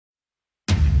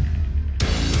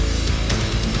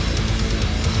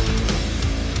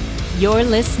You're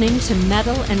listening to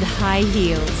Metal and High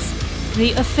Heels,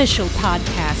 the official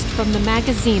podcast from the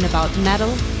magazine about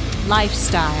metal,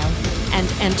 lifestyle, and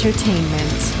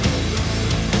entertainment.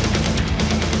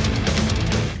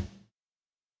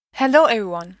 Hello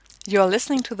everyone, you're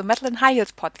listening to the Metal and High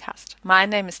Heels podcast. My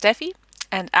name is Steffi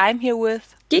and I'm here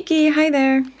with Kiki, hi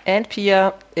there. And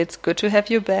Pia, it's good to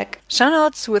have you back. Show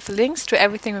notes with links to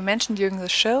everything we mentioned during the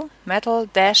show,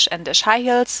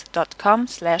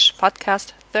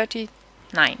 metal-and-highheels.com/podcast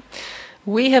 39.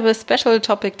 We have a special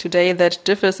topic today that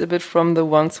differs a bit from the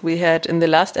ones we had in the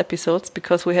last episodes,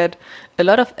 because we had a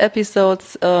lot of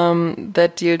episodes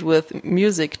that dealt with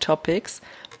music topics.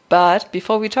 But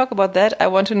before we talk about that, I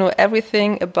want to know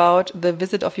everything about the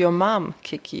visit of your mom,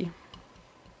 Kiki.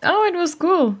 Oh, it was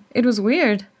cool. It was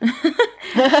weird.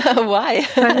 Why?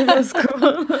 But it was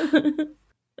cool.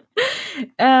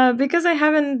 Because I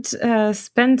haven't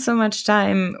spent so much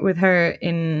time with her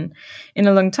in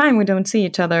a long time. We don't see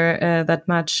each other that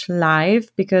much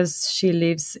live because she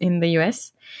lives in the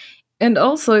US. And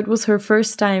also it was her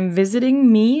first time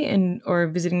visiting me and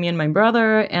my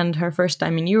brother, and her first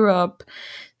time in Europe.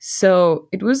 So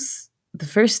it was the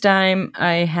first time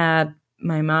I had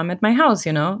my mom at my house,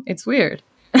 you know? It's weird.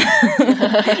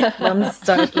 Mom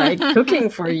started like cooking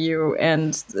for you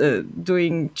and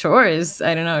doing chores.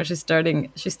 I don't know. She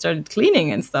started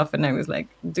cleaning and stuff, and I was like,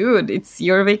 "Dude, it's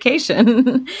your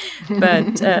vacation."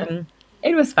 But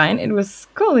it was fine. It was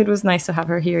cool. It was nice to have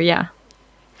her here. Yeah.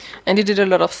 And you did a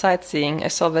lot of sightseeing. I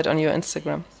saw that on your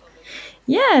Instagram.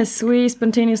 Yes, we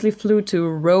spontaneously flew to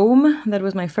Rome. That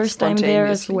was my first time there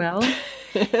as well.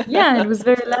 Yeah, it was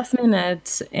very last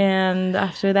minute. And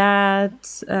after that,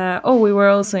 we were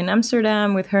also in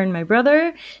Amsterdam with her and my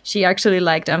brother. She actually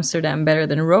liked Amsterdam better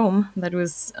than Rome. That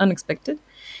was unexpected.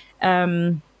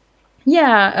 But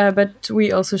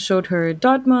we also showed her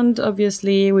Dortmund,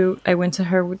 obviously. I went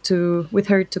with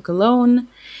her to Cologne.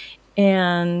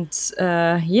 And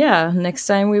next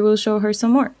time we will show her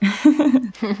some more.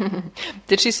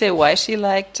 Did she say why she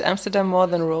liked Amsterdam more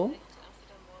than Rome?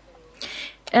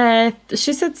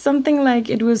 She said something like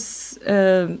it was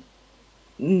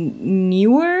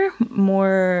newer,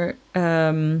 more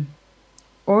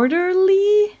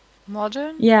orderly.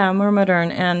 modern. Yeah, more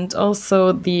modern. And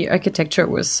also the architecture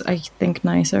was, I think,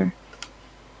 nicer.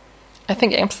 I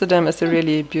think Amsterdam is a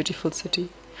really beautiful city.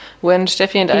 When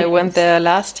Steffi and I went there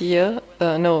last year,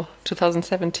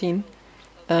 2017,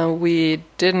 we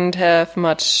didn't have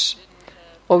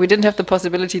the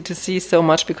possibility to see so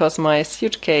much because my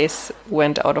suitcase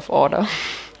went out of order.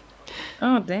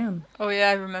 Oh, damn. Oh yeah,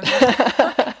 I remember.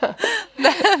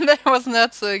 That was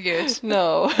not so good.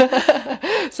 No.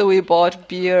 So we bought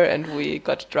beer and we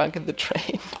got drunk in the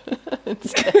train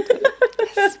instead.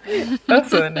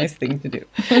 Also a nice thing to do.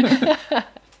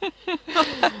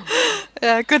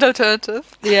 Yeah, good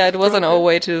alternative. Yeah, it was on our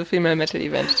way to Female Metal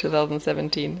Event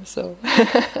 2017. So.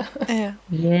 Yeah.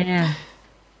 Yeah.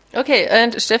 Okay,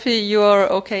 and Steffi, you are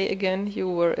okay again? You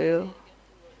were ill?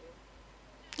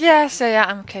 Yes, yeah,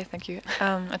 I'm okay, thank you.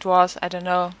 It was, I don't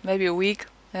know, maybe a week.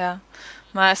 Yeah.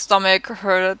 My stomach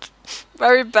hurt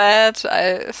very bad.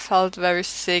 I felt very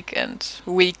sick and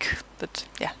weak, but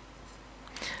yeah.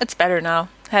 It's better now.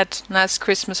 Had nice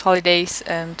Christmas holidays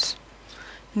and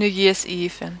New Year's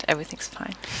Eve and everything's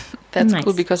fine. That's Nice.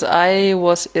 cool, because I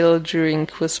was ill during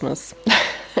Christmas.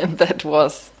 And that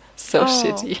was so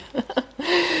shitty.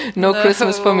 No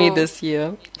Christmas for me this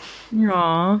year.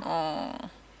 Aww.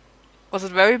 Was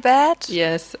it very bad?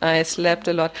 Yes, I slept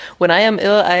a lot. When I am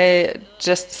ill, I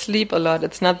just sleep a lot.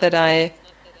 It's not that I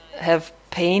have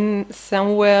pain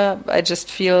somewhere. I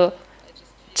just feel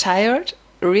tired,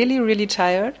 really, really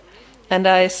tired. And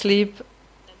I sleep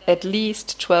at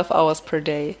least 12 hours per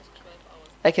day.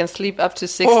 I can sleep up to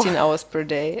 16 hours per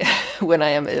day when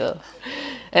I am ill.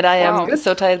 And I am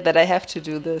so tired that I have to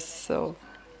do this. So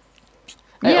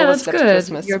I That's overslept good.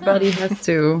 Christmas. Your body has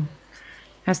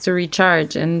to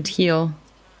recharge and heal.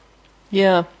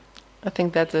 Yeah, I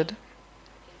think that's it.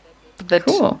 But that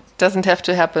Cool. doesn't have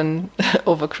to happen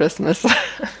over Christmas.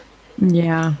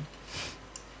 Yeah.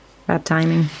 Bad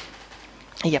timing.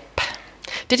 Yep.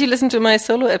 Did you listen to my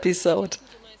solo episode?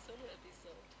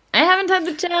 I haven't had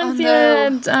the chance no.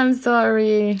 yet. I'm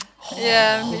sorry.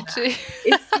 Yeah, me too.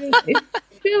 It's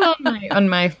still on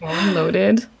my phone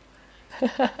loaded.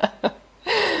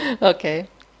 Okay,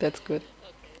 that's good.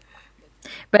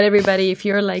 But everybody, if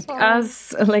you're like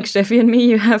us, like Steffi and me,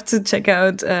 you have to check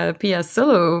out Pia's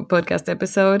solo podcast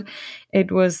episode.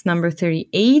 It was number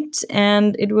 38,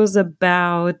 and it was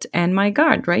about And My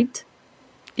God, right?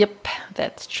 Yep,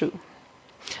 that's true.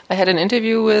 I had an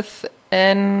interview with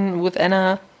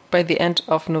Anna by the end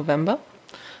of November.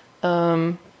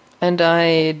 and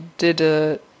I did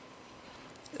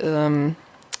an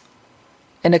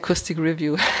acoustic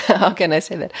review. How can I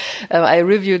say that? I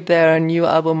reviewed their new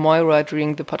album Moira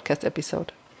during the podcast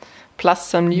episode, plus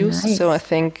some news. Nice. So I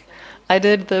think I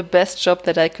did the best job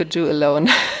that I could do alone,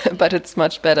 but it's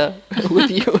much better with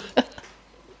you.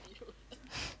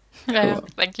 Yeah,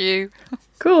 thank you.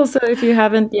 Cool. So if you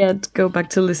haven't yet, go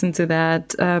back to listen to that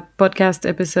podcast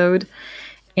episode,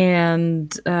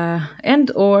 and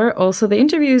or also the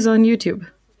interviews on YouTube.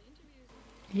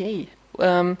 Yay.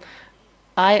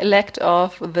 I lacked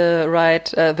off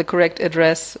the correct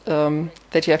address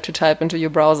that you have to type into your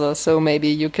browser. So maybe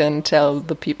you can tell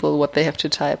the people what they have to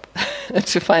type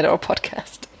to find our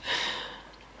podcast.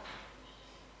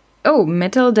 Oh,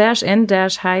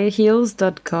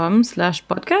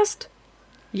 metal-n-highheels.com/podcast.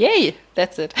 Yay,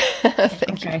 that's it.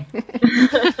 Thank Okay. you.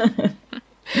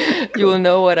 You will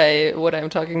know what I'm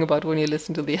talking about when you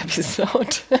listen to the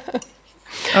episode.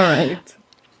 All right.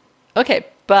 Okay,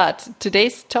 but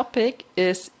today's topic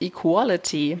is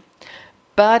equality.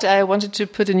 But I wanted to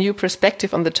put a new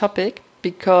perspective on the topic,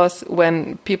 because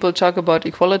when people talk about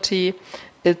equality,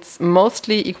 it's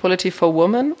mostly equality for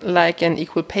women, like an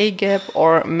equal pay gap,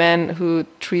 or men who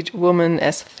treat women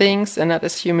as things and not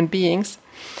as human beings.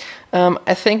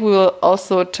 I think we will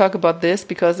also talk about this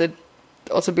because it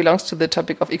also belongs to the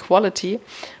topic of equality.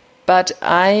 But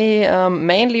I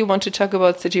mainly want to talk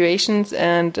about situations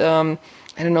and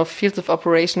fields of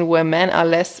operation where men are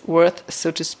less worth,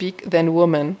 so to speak, than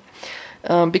women.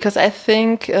 Because I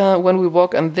think when we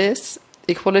work on this,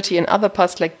 equality in other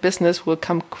parts like business will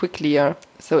come quicker.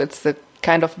 So it's the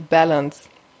kind of balance.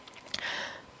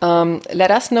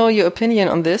 Let us know your opinion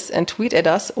on this and tweet at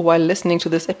us while listening to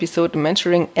this episode,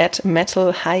 mentoring at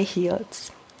Metal High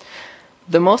Heels.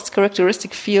 The most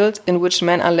characteristic field in which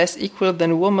men are less equal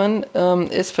than women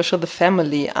is for sure the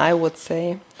family, I would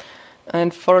say.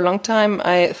 And for a long time,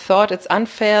 I thought it's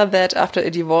unfair that after a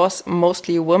divorce,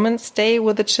 mostly women stay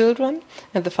with the children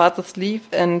and the fathers leave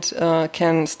and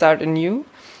can start anew.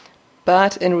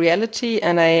 But in reality,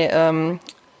 and I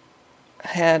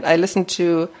listened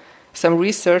to some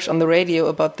research on the radio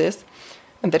about this,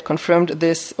 and that confirmed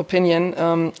this opinion.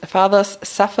 Fathers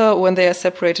suffer when they are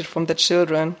separated from their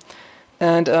children,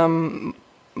 and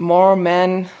more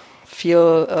men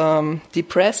feel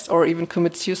depressed or even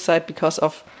commit suicide because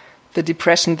of the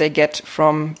depression they get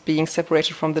from being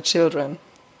separated from the children.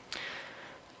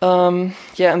 And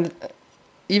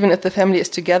even if the family is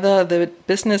together, the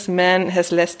businessman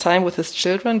has less time with his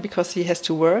children because he has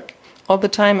to work all the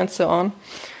time and so on.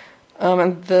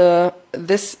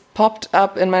 This popped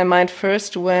up in my mind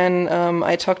first when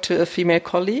I talked to a female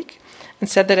colleague and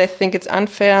said that I think it's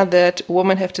unfair that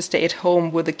women have to stay at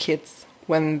home with the kids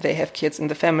when they have kids in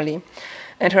the family.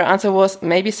 And her answer was,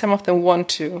 maybe some of them want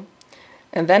to.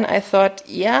 And then I thought,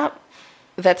 yeah,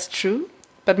 that's true,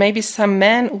 but maybe some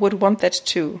men would want that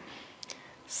too.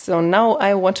 So now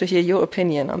I want to hear your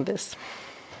opinion on this.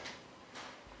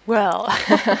 Well,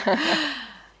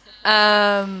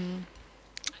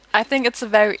 I think it's a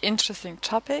very interesting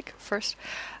topic, first,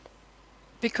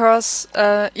 because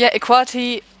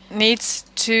equality needs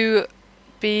to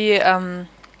be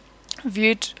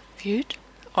viewed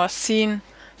or seen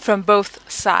from both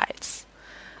sides,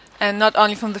 and not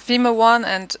only from the female one.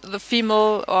 And the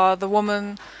female or the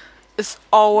woman is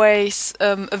always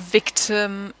a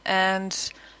victim,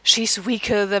 and she's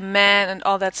weaker than man, and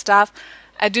all that stuff.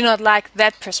 I do not like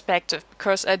that perspective,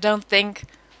 because I don't think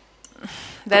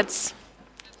that's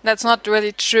not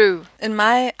really true. In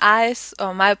my eyes,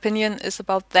 or my opinion is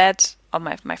about that, or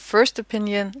my first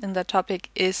opinion in that topic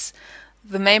is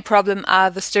the main problem are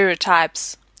the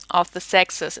stereotypes of the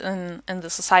sexes in the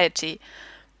society.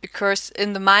 Because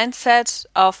in the mindset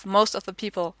of most of the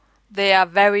people, there are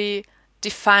very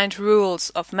defined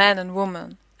rules of man and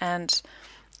woman. And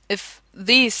if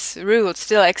these rules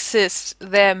still exist,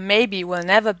 there maybe will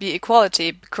never be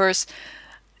equality, because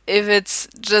if it's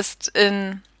just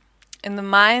in the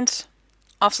mind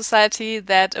of society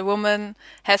that a woman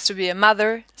has to be a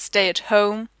mother, stay at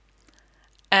home,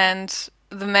 and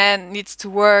the man needs to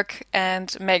work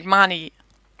and make money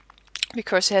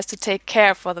because he has to take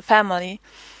care for the family,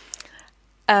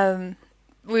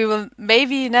 we will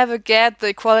maybe never get the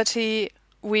equality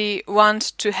we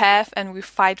want to have and we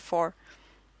fight for.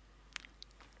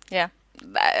 Yeah,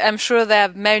 I'm sure there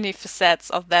are many facets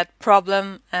of that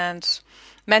problem and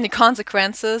many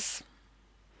consequences.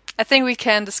 I think we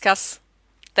can discuss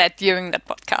that during that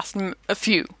podcast, a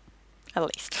few, at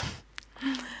least.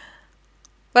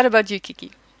 What about you,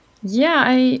 Kiki? Yeah,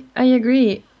 I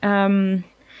agree.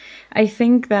 I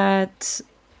think that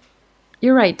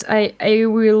You're right. I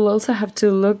will also have to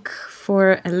look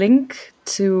for a link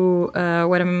to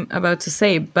what I'm about to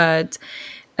say, but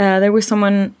there was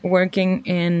someone working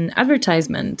in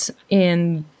advertisement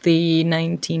in the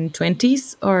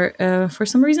 1920s, or for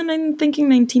some reason I'm thinking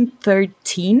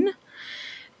 1913,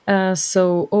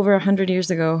 so over 100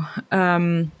 years ago.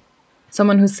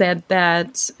 Someone who said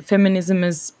that feminism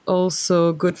is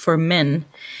also good for men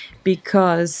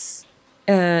because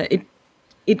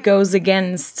it goes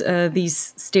against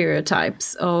these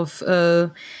stereotypes of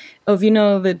the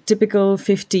typical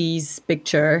 50s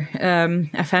picture.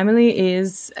 A family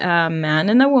is a man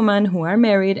and a woman who are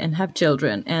married and have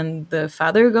children, and the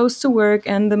father goes to work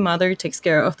and the mother takes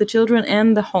care of the children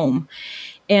and the home.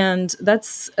 And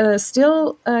that's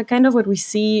still kind of what we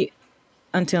see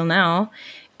until now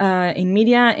in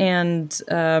media and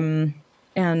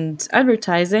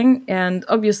advertising. And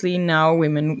obviously now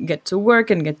women get to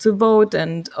work and get to vote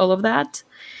and all of that.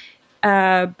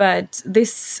 But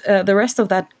the rest of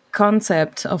that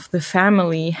concept of the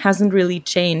family hasn't really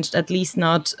changed, at least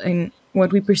not in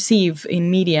what we perceive in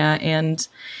media. And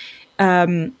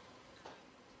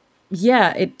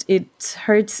it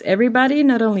hurts everybody,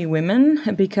 not only women,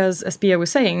 because as Pia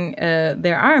was saying,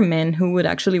 there are men who would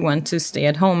actually want to stay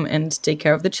at home and take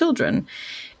care of the children.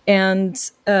 And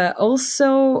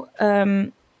also,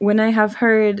 when I have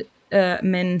heard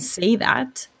men say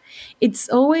that, it's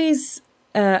always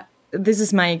this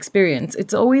is my experience.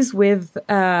 It's always with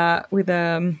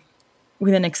an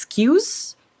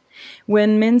excuse.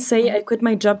 When men say, "I quit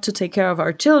my job to take care of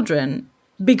our children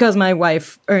because my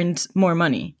wife earned more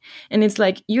money," and it's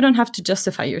like, you don't have to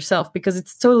justify yourself because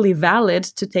it's totally valid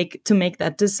to make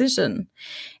that decision.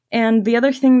 And the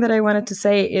other thing that I wanted to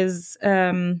say is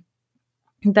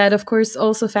that, of course,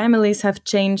 also families have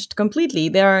changed completely.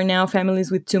 There are now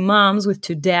families with two moms, with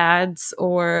two dads,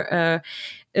 or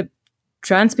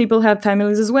trans people have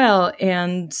families as well.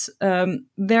 And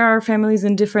there are families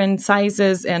in different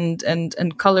sizes and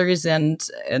colors and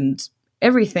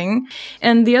everything.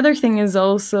 And the other thing is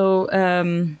also,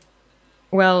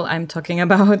 I'm talking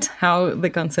about how the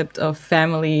concept of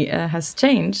family has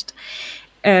changed.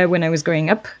 When I was growing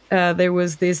up, there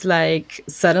was this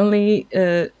suddenly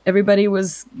everybody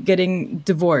was getting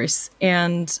divorce,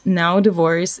 and now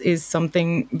divorce is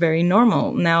something very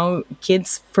normal. Now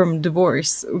kids from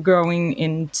divorce growing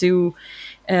into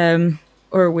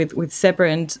or with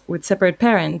separate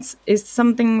parents is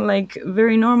something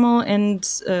very normal, and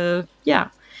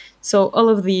so all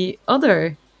of the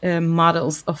other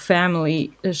models of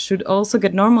family should also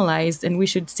get normalized, and we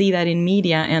should see that in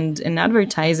media and in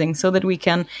advertising so that we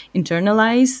can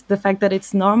internalize the fact that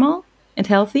it's normal and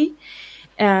healthy,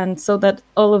 and so that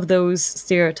all of those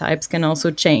stereotypes can also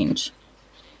change.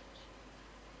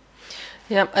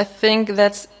 Yeah, I think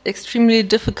that's extremely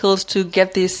difficult to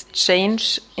get this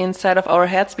change inside of our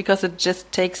heads because it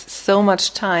just takes so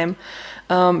much time.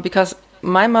 Because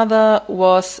my mother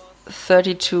was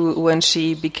 32 when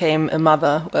she became a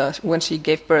mother, when she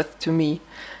gave birth to me.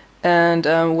 And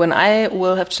when I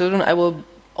will have children, I will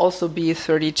also be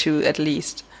 32 at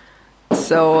least.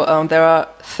 So there are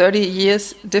 30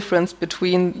 years difference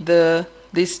between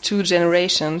these two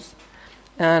generations.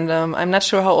 And I'm not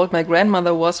sure how old my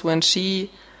grandmother was when she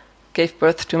gave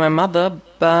birth to my mother,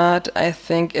 but I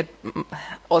think it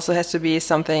also has to be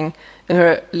something in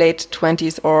her late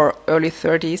 20s or early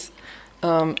 30s.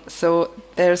 So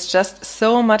there's just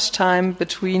so much time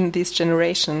between these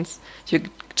generations. You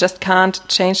just can't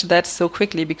change that so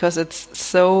quickly because it's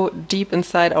so deep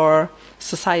inside our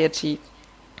society.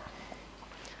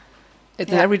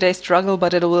 It's an everyday struggle,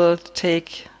 but it will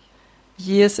take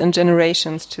years and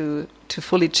generations to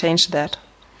fully change that.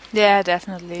 Yeah,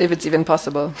 definitely. If it's even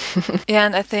possible. Yeah,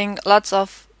 and I think lots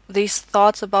of these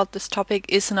thoughts about this topic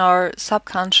is in our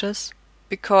subconscious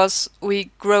because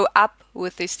we grow up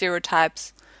with these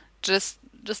stereotypes. Just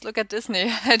look at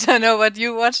Disney. I don't know what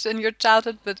you watched in your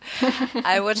childhood, but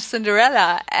I watched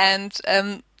Cinderella, and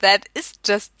that is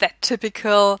just that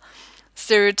typical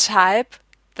stereotype,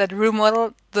 that role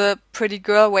model. The pretty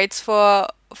girl waits for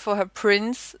her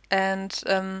prince,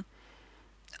 and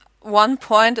one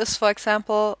point is, for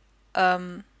example,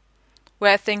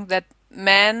 where I think that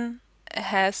man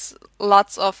has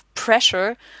lots of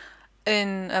pressure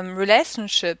in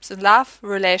relationships, in love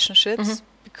relationships,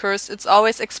 because it's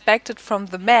always expected from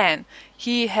the man.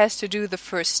 He has to do the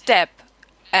first step,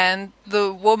 and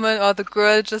the woman or the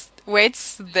girl just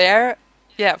waits there,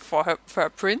 for her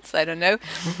prince. I don't know.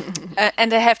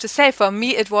 And I have to say, for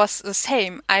me, it was the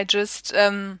same. I just,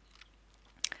 I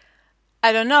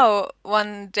don't know.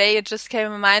 One day it just came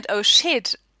in my mind. Oh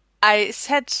shit! I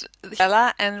said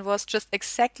Ella and it was just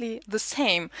exactly the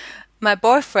same. My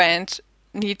boyfriend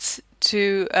needs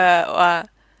to or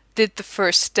did the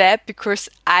first step, because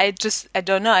I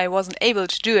don't know, I wasn't able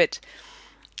to do it.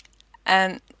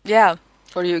 And yeah.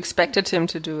 Or you expected him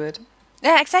to do it.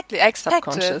 Yeah, exactly. I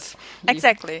expected. Subconscious.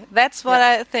 Exactly. That's what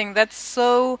I think. That's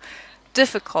so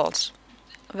difficult.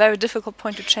 A very difficult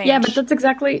point to change. Yeah, but that's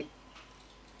exactly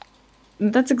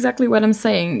what I'm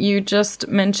saying. You just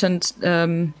mentioned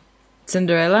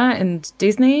Cinderella and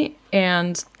Disney,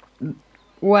 and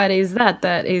what is that?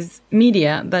 That is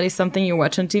media. That is something you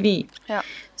watch on TV. Yeah.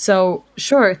 So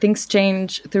sure, things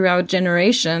change throughout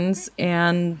generations,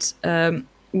 and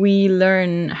we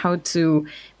learn how to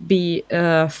be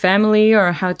a family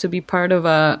or how to be part of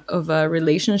a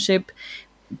relationship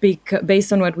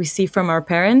based on what we see from our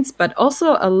parents, but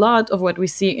also a lot of what we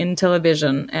see in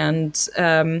television and,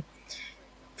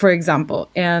 for example,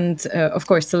 and of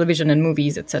course, television and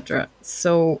movies, etc.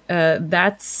 So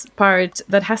that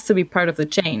has to be part of the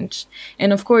change.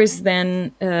 And of course,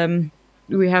 then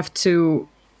we have to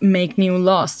make new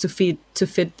laws to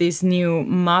fit these new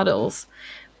models.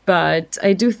 But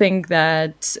I do think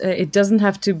that it doesn't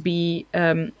have to be,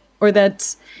 or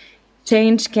that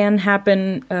change can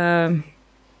happen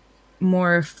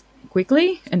more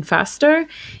quickly and faster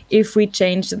if we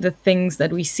change the things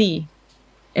that we see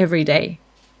every day,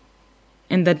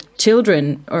 and that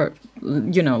children, or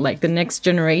like the next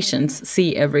generations,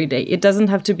 see every day. It doesn't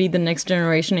have to be the next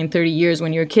generation in 30 years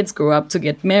when your kids grow up to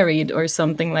get married or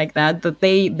something like that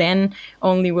they then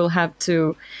only will have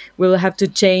to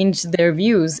change their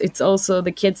views. It's also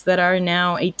the kids that are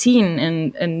now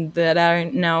 18 and that are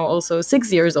now also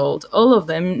 6 years old. All of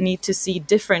them need to see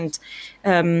different,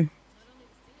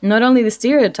 not only the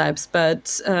stereotypes,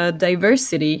 but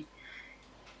diversity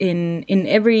in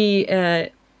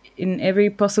every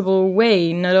possible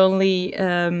way, not only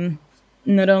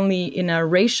in a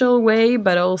racial way,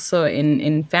 but also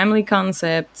in family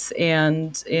concepts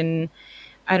and in,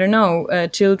 I don't know,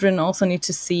 children also need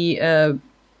to see,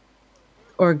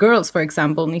 or girls, for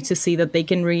example, need to see that they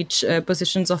can reach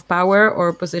positions of power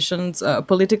or positions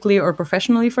politically or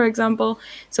professionally, for example,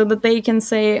 so that they can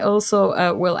say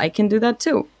also, well, I can do that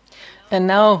too. And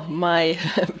now my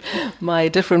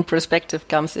different perspective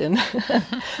comes in.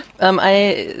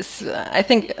 I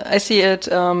think I see it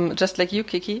just like you,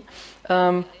 Kiki.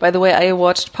 By the way, I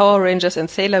watched Power Rangers and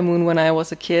Sailor Moon when I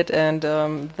was a kid, and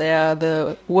there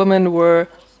the women were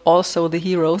also the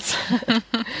heroes.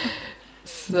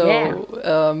 So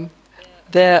yeah.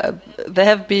 There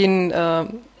has been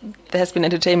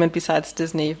entertainment besides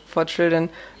Disney for children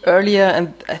earlier,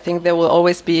 and I think there will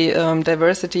always be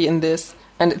diversity in this.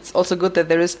 And it's also good that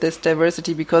there is this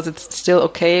diversity, because it's still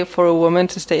okay for a woman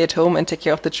to stay at home and take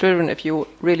care of the children if you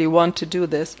really want to do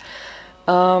this.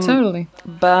 Totally.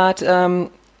 But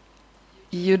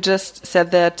you just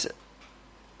said that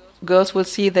girls will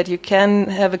see that you can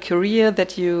have a career,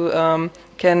 that you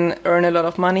can earn a lot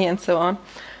of money and so on.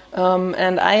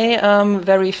 And I am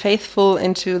very faithful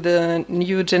into the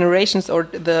new generations, or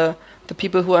the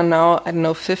people who are now, I don't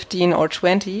know, 15 or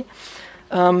 20.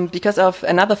 Because of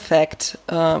another fact,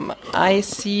 I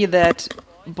see that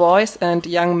boys and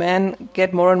young men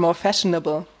get more and more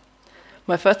fashionable.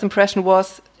 My first impression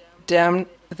was, damn,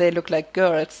 they look like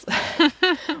girls.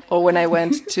 Or when I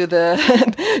went to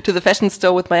the fashion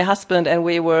store with my husband and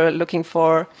we were looking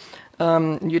for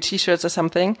new T-shirts or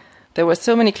something, there were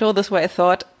so many clothes where I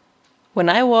thought, when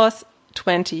I was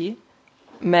 20,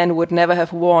 men would never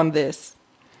have worn this.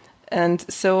 And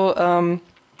so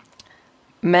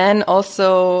men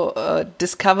also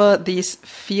discover these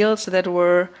fields that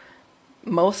were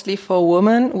mostly for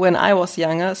women when I was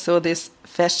younger. So this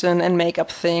fashion and makeup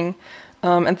thing,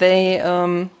 and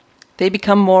they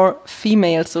become more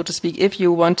female, so to speak. If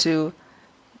you want to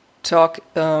talk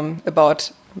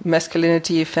about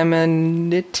masculinity,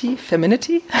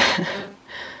 femininity.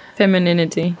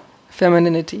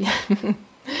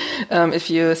 If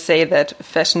you say that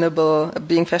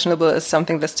being fashionable is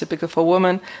something that's typical for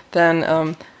women,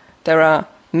 then there are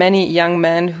many young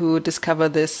men who discover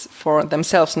this for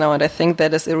themselves now, and I think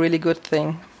that is a really good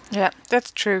thing. Yeah,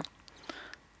 that's true.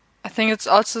 I think it's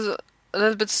also a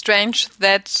little bit strange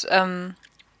that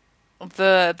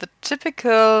the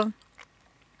typical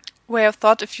way of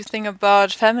thought, if you think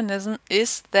about feminism,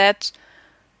 is that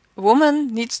a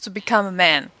woman needs to become a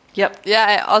man. Yep. Yeah,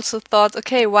 I also thought,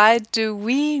 okay, why do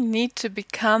we need to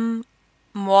become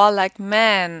more like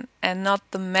men and not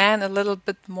the man a little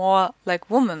bit more like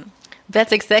woman?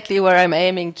 That's exactly where I'm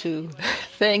aiming to.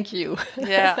 Thank you.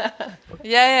 Yeah.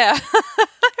 Yeah.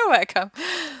 You're welcome.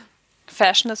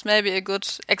 Fashion is maybe a good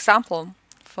example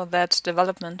for that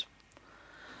development.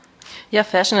 Yeah,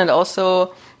 fashion, and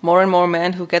also more and more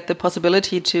men who get the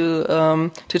possibility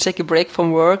to take a break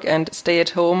from work and stay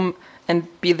at home and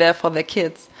be there for their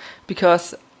kids.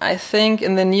 Because I think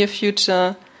in the near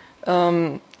future,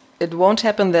 it won't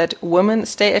happen that women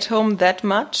stay at home that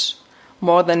much,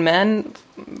 more than men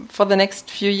for the next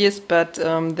few years, but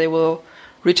they will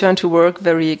return to work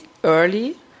very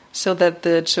early so that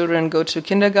the children go to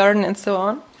kindergarten and so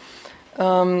on.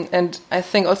 And I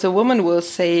think also women will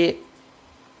say,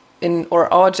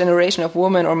 or our generation of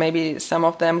women, or maybe some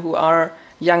of them who are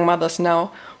young mothers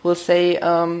now, will say,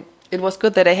 it was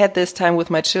good that I had this time with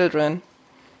my children.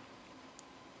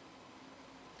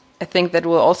 I think that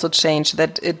will also change,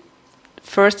 that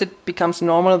first it becomes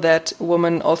normal that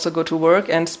women also go to work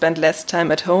and spend less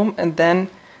time at home, and then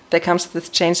there comes this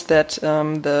change that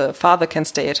the father can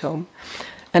stay at home.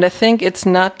 And I think it's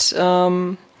not,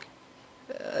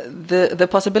 the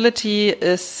possibility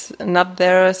is not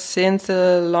there since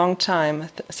a long time,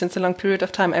 since a long period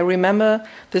of time. I remember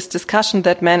this discussion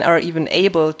that men are even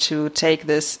able to take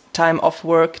this time off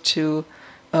work to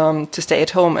stay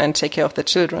at home and take care of the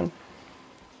children.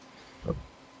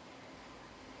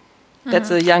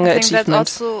 That's a younger I think achievement.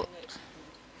 That's also,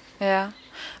 yeah,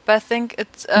 but I think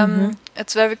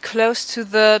it's very close to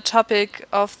the topic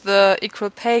of the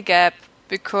equal pay gap,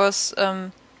 because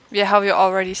how you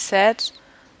already said,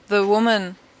 the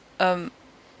woman,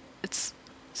 it's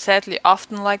sadly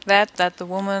often like that the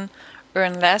women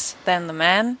earn less than the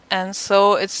man, and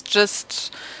so it's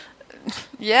just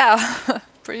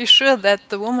pretty sure that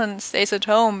the woman stays at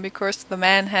home because the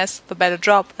man has the better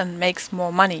job and makes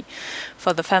more money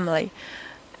for the family.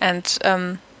 And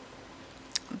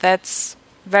that's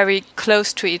very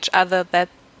close to each other, that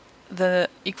the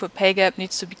equal pay gap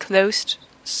needs to be closed.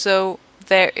 So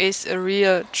there is a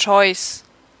real choice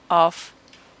of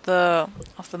the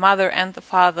mother and the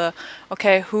father.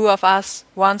 Okay, who of us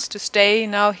wants to stay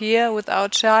now here with our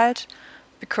child?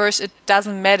 Because it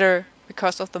doesn't matter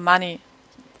because of the money.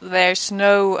 There's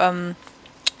no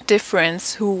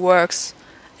difference who works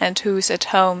and who's at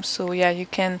home. So you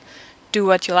can do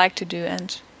what you like to do,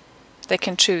 and they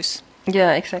can choose.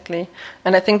 Yeah, exactly.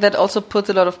 And I think that also puts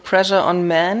a lot of pressure on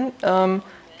men.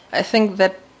 I think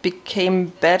that became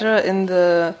better in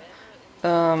the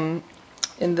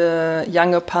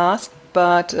younger past,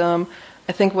 but I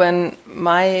think when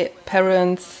my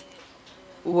parents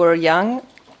were young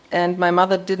and my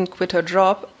mother didn't quit her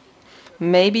job,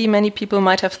 maybe many people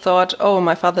might have thought, oh,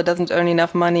 my father doesn't earn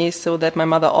enough money, so that my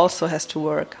mother also has to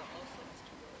work.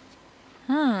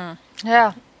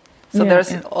 Yeah. So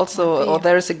there's also, or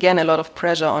there is again a lot of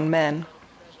pressure on men.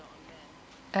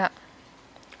 Yeah.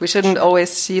 We shouldn't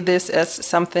always see this as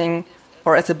something,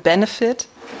 or as a benefit,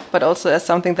 but also as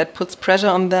something that puts pressure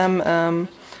on them.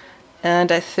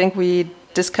 And I think we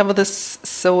discover this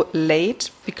so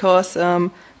late because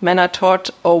men are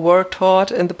taught, or were taught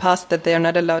in the past, that they are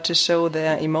not allowed to show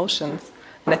their emotions.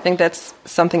 And I think that's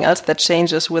something else that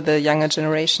changes with the younger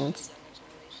generations.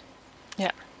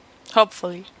 Yeah,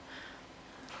 hopefully.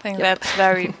 I think that's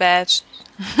very bad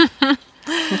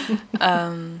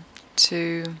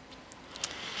to...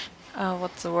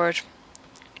 what's the word?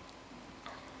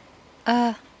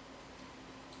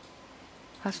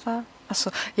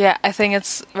 Yeah, I think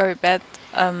it's very bad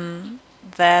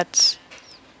that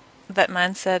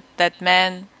mindset that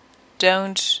men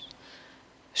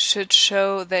should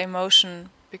show their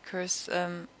emotion, because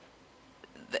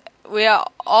we are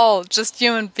all just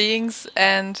human beings,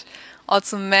 and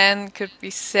also men could be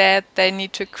sad, they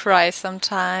need to cry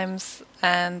sometimes,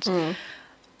 and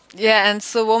and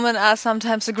so women are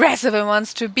sometimes aggressive and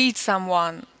wants to beat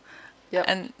someone. Yep.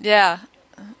 And there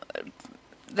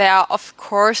are of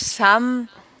course some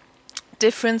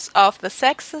difference of the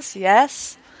sexes,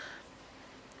 yes.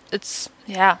 It's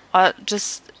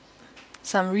just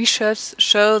some research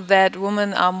show that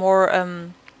women are more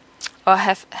or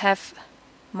have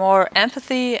more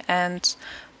empathy, and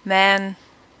men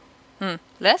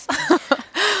less.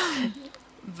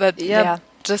 But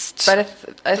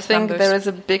I think numbers. There is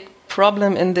a big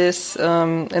problem in this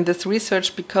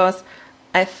research, because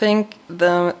I think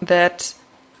that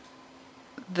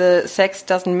the sex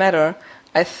doesn't matter.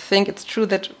 I think it's true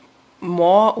that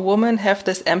more women have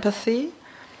this empathy,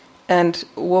 and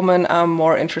women are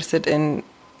more interested in,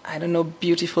 I don't know,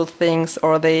 beautiful things,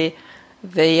 or they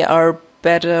are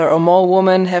better, or more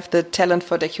women have the talent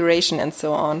for decoration and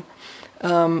so on.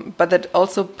 But that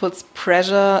also puts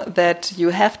pressure that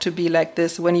you have to be like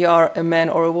this when you are a man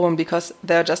or a woman, because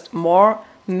there are just more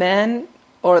men,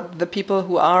 or the people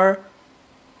who are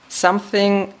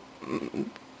something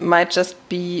might just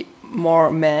be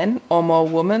more men or more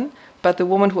women, but the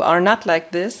women who are not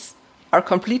like this are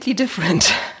completely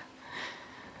different.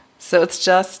 So it's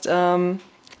just, do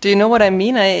you know what I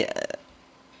mean?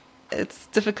 It's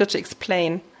difficult to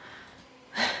explain.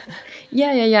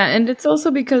 Yeah. And it's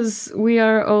also because we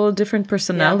are all different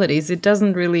personalities. It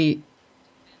doesn't really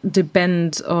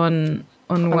depend on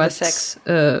what the sex.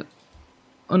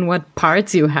 On what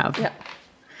parts you have. Yeah.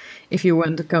 If you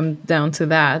want to come down to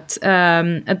that.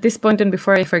 At this point, and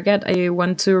before I forget, I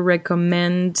want to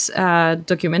recommend a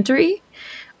documentary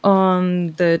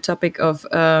on the topic of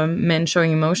men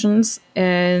showing emotions,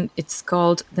 and it's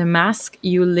called The Mask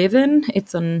You Live In.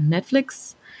 It's on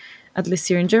Netflix, at least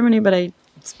here in Germany, but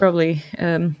it's probably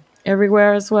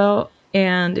everywhere as well.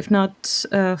 And if not,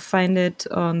 find it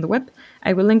on the web.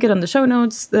 I will link it on the show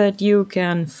notes that you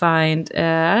can find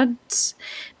at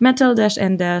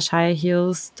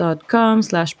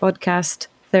metal-and-highheels.com/podcast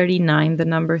 39, the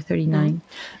number 39.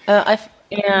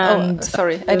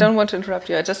 Sorry, I don't want to interrupt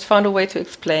you. I just found a way to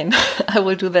explain. I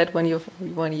will do that when you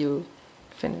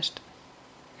finished.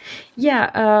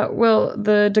 Yeah, well,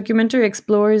 the documentary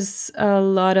explores a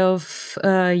lot of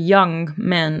young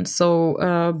men,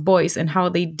 so boys, and how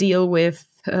they deal with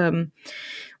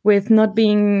not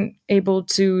being able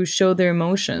to show their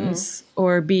emotions,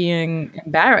 or being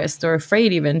embarrassed or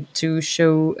afraid even to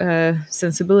show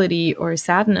sensibility or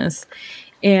sadness,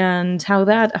 and how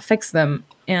that affects them.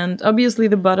 And obviously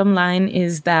the bottom line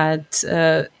is that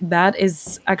that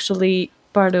is actually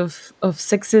part of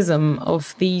sexism,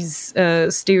 of these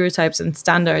stereotypes and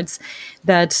standards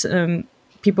that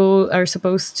people are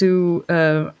supposed to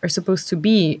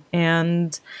be.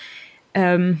 And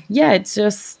it's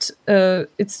just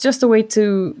a way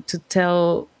to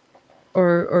tell,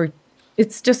 or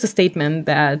it's just a statement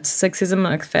that sexism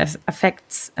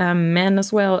affects men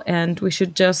as well, and we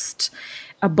should just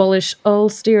abolish all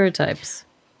stereotypes,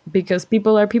 because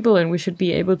people are people, and we should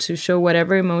be able to show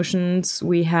whatever emotions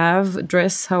we have,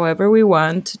 dress however we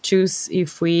want, choose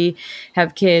if we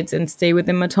have kids and stay with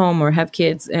them at home, or have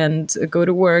kids and go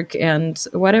to work and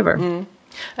whatever.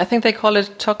 I think they call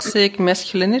it toxic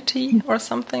masculinity or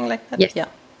something like that. Yes. Yeah,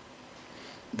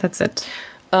 that's it.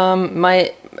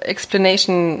 My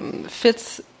explanation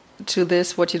fits to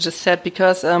this, what you just said,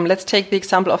 because let's take the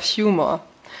example of humor.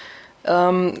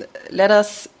 Let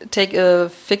us take a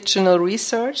fictional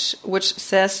research which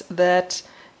says that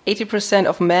 80%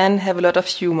 of men have a lot of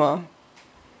humor,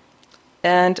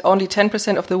 and only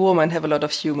 10% of the women have a lot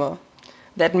of humor.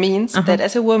 That means that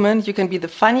as a woman, you can be the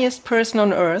funniest person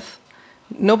on earth.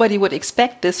 Nobody would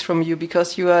expect this from you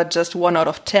because you are just 1 out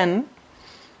of 10.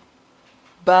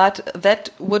 But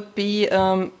that would be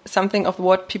something of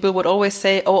what people would always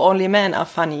say, oh, only men are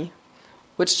funny,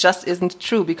 which just isn't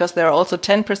true, because there are also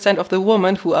 10% of the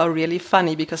women who are really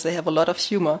funny because they have a lot of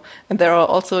humor. And there are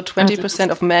also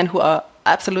 20% of men who are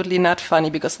absolutely not funny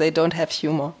because they don't have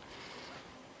humor.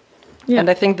 Yeah. And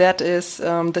I think that is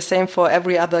the same for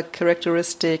every other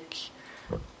characteristic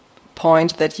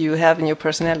point that you have in your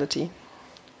personality.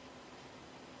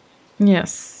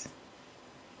 Yes.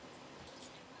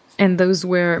 And those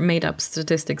were made-up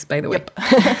statistics, by the way. Yep.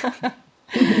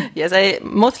 Yes, I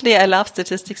love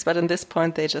statistics, but in this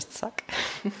point they just suck.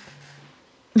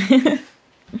 Yeah,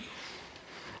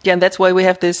 and that's why we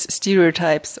have these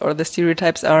stereotypes, or the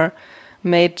stereotypes are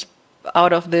made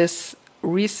out of this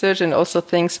research and also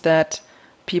things that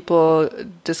people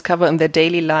discover in their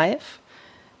daily life.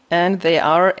 And they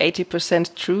are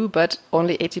 80% true, but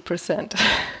only 80%.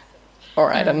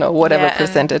 Or I don't know, whatever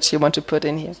percentage you want to put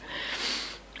in here.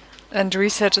 And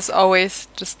research is always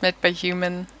just made by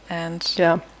human, and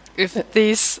if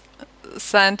these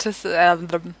scientists,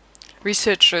 the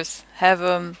researchers, have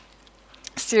a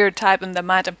stereotype in their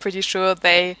mind, I'm pretty sure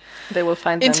they will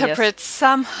find interpret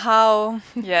somehow,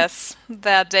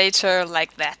 their data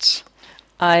like that.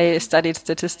 I studied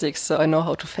statistics, so I know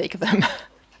how to fake them.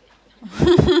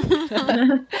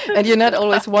 And you not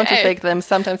always want to fake them.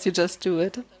 Sometimes you just do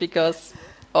it because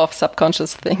of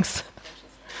subconscious things.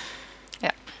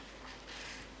 Yeah.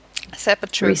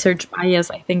 Separate truth. Research bias,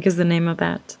 I think, is the name of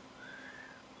that.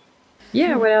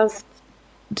 Yeah, what else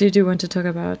did you want to talk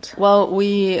about? Well,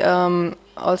 we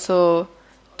also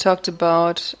talked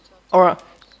about,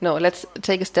 let's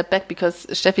take a step back, because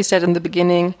Steffi said in the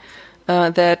beginning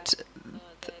that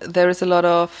there is a lot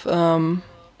of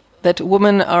that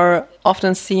women are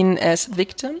often seen as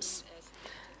victims.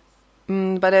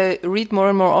 But I read more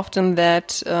and more often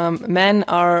that men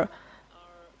are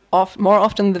more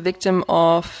often the victim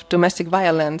of domestic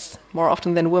violence, more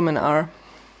often than women are.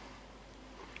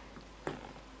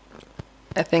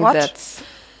 I think that's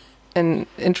an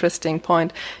interesting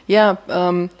point. Yeah,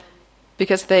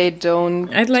 because they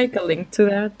don't... I'd like a link to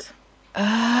that.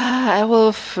 I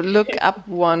will look up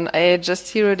one. I just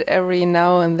hear it every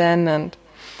now and then, and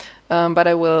but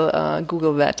I will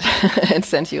Google that and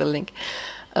send you a link.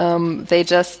 They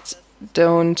just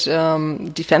don't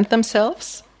defend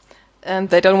themselves, and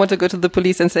they don't want to go to the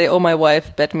police and say, "Oh, my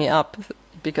wife bet me up,"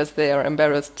 because they are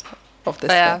embarrassed of this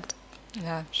fact.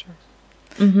 Yeah, sure.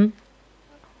 Mm-hmm.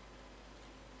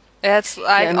 Yeah, it's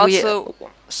like And also.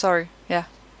 Sorry. Yeah.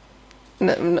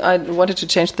 No, I wanted to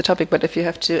change the topic, but if you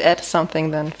have to add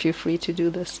something, then feel free to do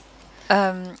this.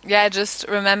 Yeah, I just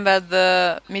remember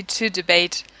the Me Too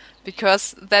debate,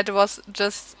 because that was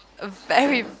just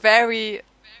very, very,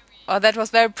 or that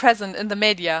was very present in the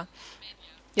media.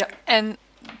 Yeah. And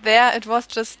there it was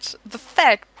just the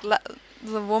fact,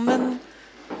 the women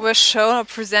were shown or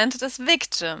presented as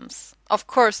victims. Of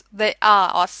course, they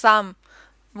are, or some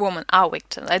women are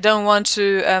victims. I don't want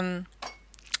to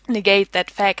negate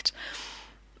that fact.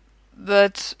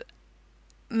 But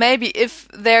maybe if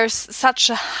there's such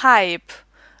a hype,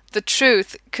 the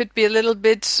truth could be a little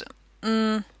bit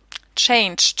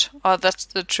changed, or that's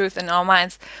the truth in our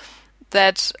minds,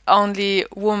 that only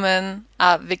women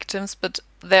are victims, but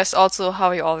there's also,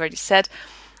 how you already said,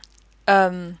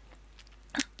 the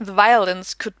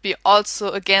violence could be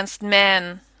also against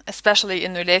men, especially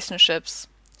in relationships,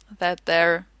 that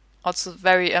they're also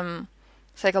very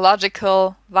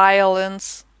psychological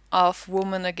violence of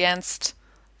women against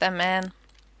their men.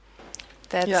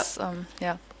 That's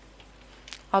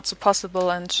also possible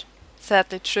and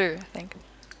sadly true, I think.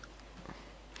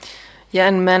 Yeah,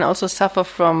 and men also suffer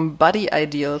from body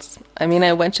ideals. I mean,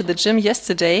 I went to the gym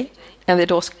yesterday and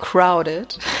it was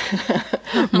crowded,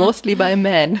 mostly by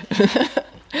men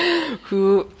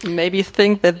who maybe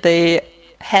think that they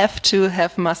have to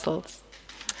have muscles.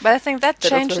 But I think that That was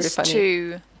very changes funny.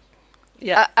 too.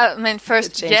 Yeah. I mean,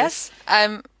 first, It changes.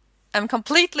 yes, I'm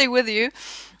completely with you.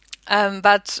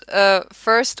 But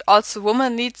first, also,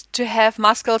 women need to have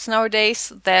muscles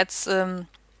nowadays. That's a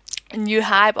new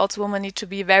hype. Also, women need to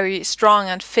be very strong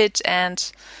and fit,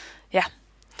 and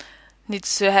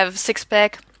needs to have a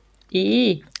six-pack.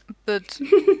 But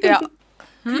yeah,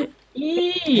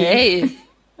 Hey,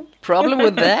 problem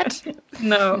with that?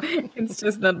 No, it's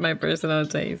just not my personal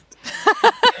taste.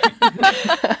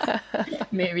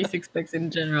 Maybe six packs in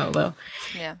general, though.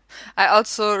 yeah. I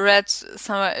also read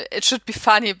somewhere. It should be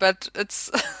funny, but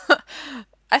it's.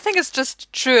 I think it's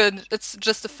just true. And it's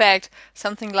just a fact.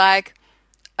 Something like,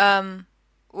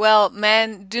 well,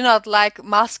 men do not like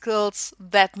muscles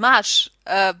that much,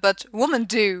 but women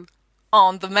do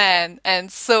on the man,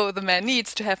 and so the man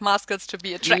needs to have muscles to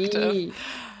be attractive. Yee.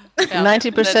 Yeah,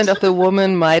 90% of the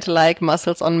women might like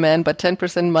muscles on men, but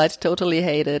 10% might totally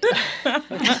hate it.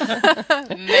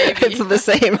 maybe. It's the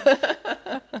same.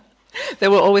 There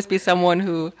will always be someone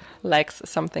who likes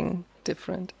something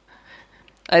different.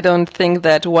 I don't think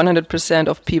that 100%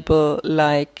 of people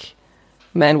like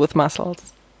men with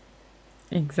muscles.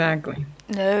 Exactly.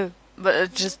 No, but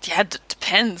it just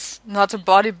depends. Not a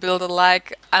bodybuilder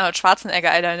like Arnold Schwarzenegger.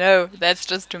 I don't know. That's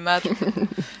just too much.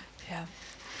 Yeah,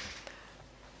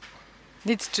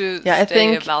 needs to Yeah, I stay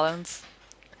think- a balance.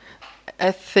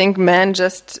 I think men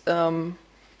just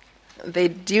they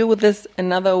deal with this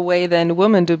another way than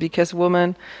women do, because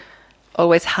women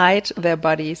always hide their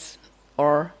bodies,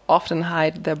 or often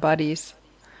hide their bodies.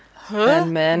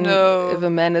 And men, No. if a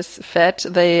man is fat,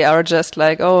 they are just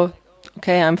like, oh,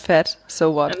 okay, I'm fat,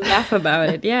 so what? And laugh about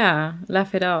it. Yeah,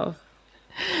 laugh it off.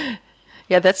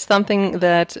 Yeah, that's something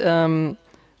that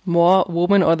more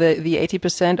women, or the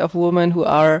 80% of women who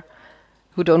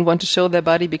don't want to show their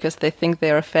body because they think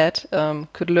they are fat,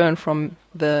 could learn from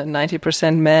the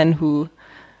 90% men who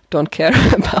don't care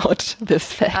about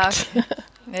this fact.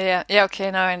 Okay. Yeah.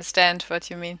 Okay. Now I understand what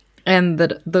you mean. And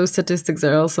that those statistics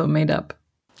are also made up.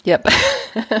 Yep.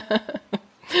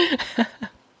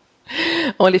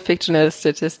 Only fictional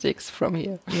statistics from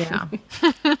here. Yeah.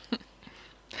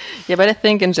 Yeah, but I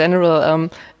think in general,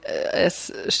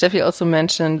 as Steffi also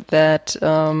mentioned, that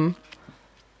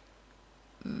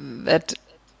that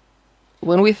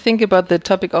when we think about the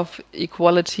topic of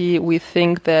equality, we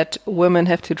think that women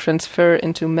have to transfer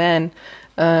into men,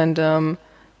 and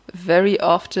very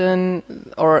often,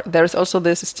 or there's also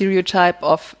this stereotype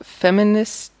of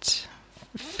feminists,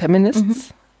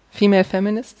 female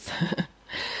feminists,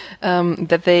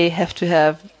 that they have to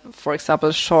have, for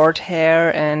example, short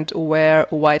hair and wear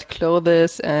white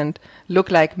clothes and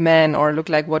look like men, or look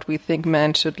like what we think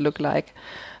men should look like.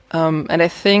 And I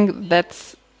think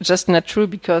that's just not true,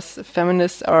 because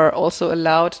feminists are also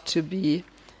allowed to be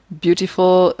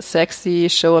beautiful, sexy,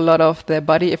 show a lot of their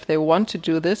body if they want to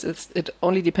do this. It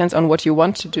only depends on what you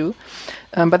want to do.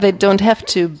 But they don't have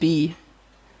to be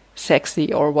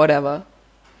sexy or whatever.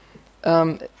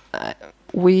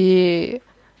 We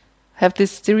have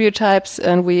these stereotypes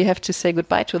and we have to say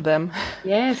goodbye to them.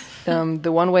 Yes.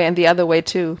 The one way and the other way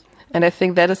too. And I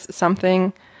think that is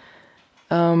something,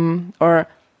 or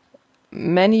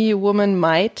many women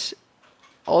might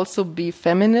also be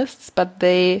feminists, but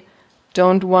they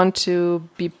don't want to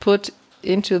be put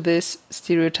into this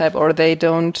stereotype, or they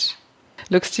don't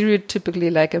look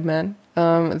stereotypically like a man.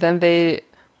 Then they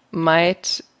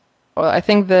might, or I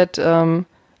think that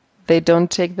they don't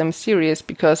take them serious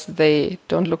because they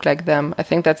don't look like them. I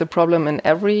think that's a problem in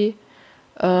every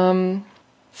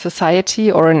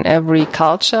society or in every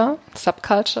culture,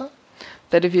 subculture,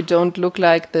 that if you don't look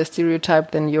like the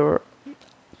stereotype, then you're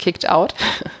kicked out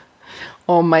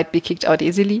or might be kicked out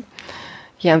easily.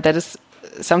 Yeah, and that is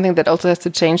something that also has to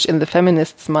change in the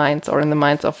feminists' minds or in the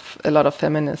minds of a lot of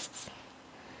feminists.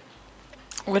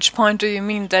 Which point do you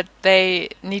mean, that they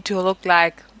need to look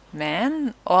like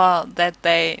men, or that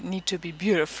they need to be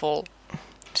beautiful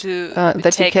to be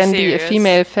that you can serious? be a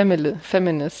female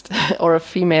feminist or a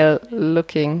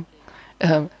female-looking,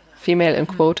 female in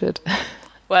quoted.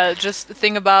 Well, just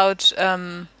think about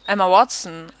Emma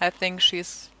Watson. I think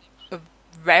she's a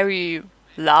very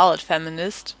loud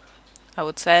feminist, I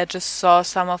would say. I just saw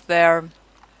some of their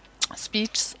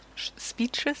speeches,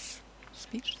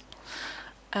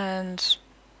 and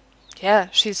yeah,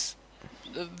 she's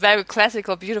a very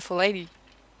classical, beautiful lady.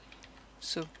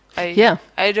 So I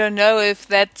don't know if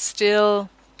that's still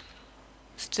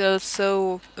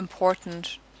so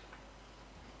important.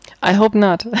 I hope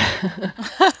not.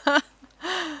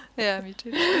 Yeah, me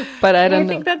too. But I don't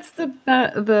know. I think that's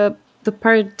the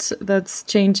part that's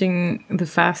changing the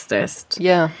fastest.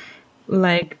 Yeah.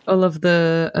 Like all of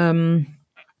the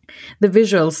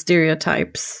visual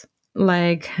stereotypes,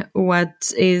 like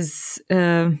what is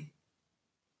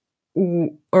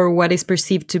or what is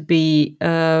perceived to be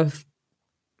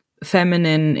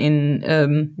feminine in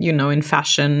in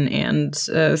fashion and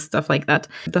stuff like that.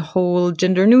 The whole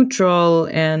gender neutral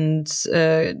and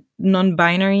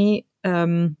non-binary.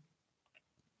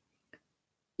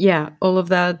 All of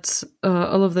that,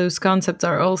 all of those concepts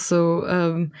are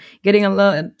also getting a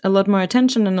lot more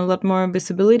attention and a lot more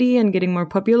visibility and getting more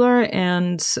popular,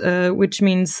 and which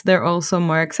means they're also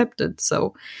more accepted.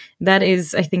 So that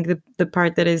is, I think, the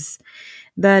part that is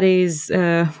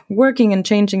working and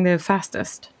changing the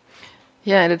fastest.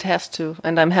 Yeah, and it has to,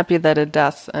 and I'm happy that it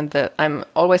does, and that I'm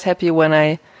always happy when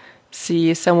I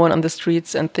see someone on the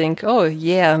streets and think, oh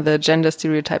yeah, the gender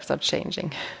stereotypes are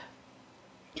changing.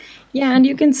 Yeah, and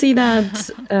you can see that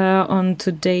on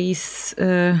today's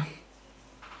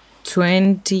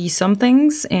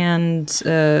 20-somethings and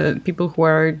people who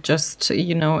are just,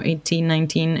 18,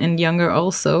 19 and younger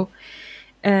also.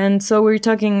 And so we're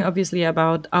talking obviously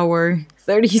about our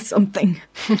 30-something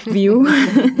view.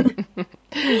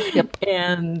 Yep.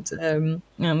 And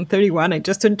I'm 31. I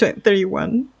just turned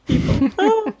 31, people.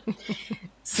 Oh.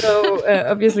 So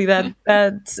obviously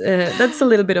that's a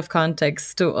little bit of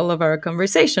context to all of our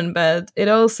conversation, but it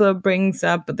also brings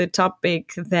up the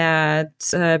topic that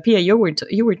Pia, you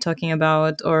were talking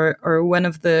about, or one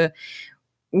of the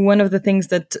things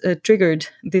that triggered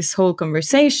this whole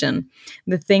conversation.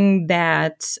 The thing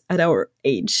that at our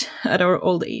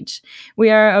old age, we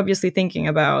are obviously thinking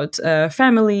about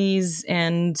families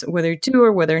and whether to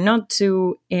or whether not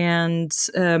to. And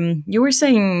you were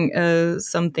saying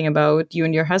something about you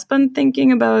and your husband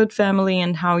thinking about family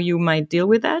and how you might deal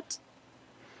with that.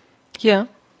 Yeah.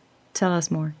 Tell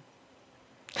us more.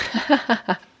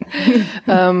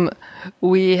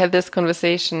 We had this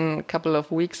conversation a couple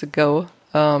of weeks ago.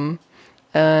 And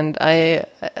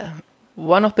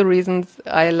one of the reasons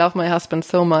I love my husband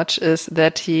so much is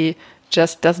that he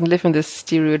just doesn't live in these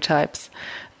stereotypes.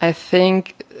 I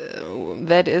think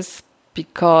that is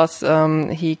because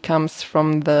he comes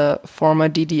from the former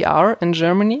DDR in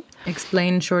Germany.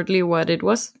 Explain shortly what it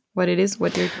is, what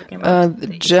you're talking about. The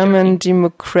German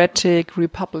Democratic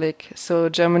Republic. So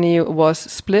Germany was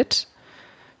split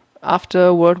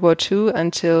after World War II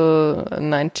until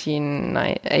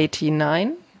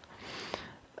 1989.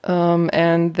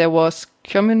 And there was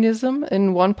communism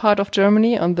in one part of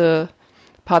Germany, on the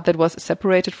part that was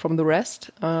separated from the rest.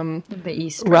 The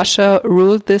East. Russia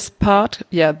ruled this part,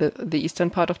 the eastern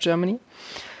part of Germany.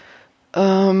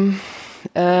 And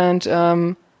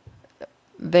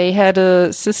they had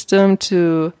a system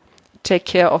to take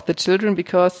care of the children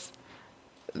because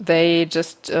they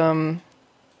just...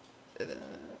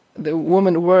 the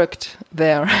women worked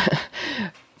there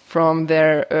from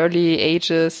their early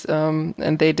ages,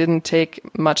 and they didn't take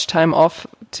much time off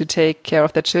to take care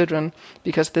of their children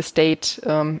because the state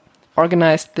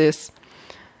organized this.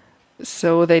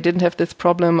 So they didn't have this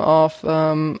problem of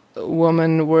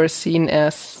women were seen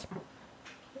as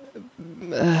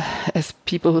as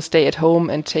people who stay at home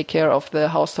and take care of the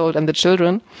household and the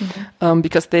children,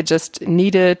 because they just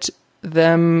needed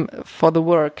them for the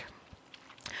work.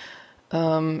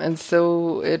 And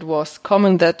so it was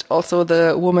common that also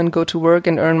the women go to work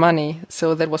and earn money.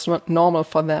 So that was not normal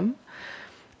for them.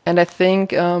 And I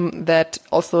think that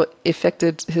also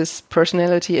affected his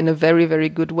personality in a very, very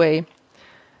good way.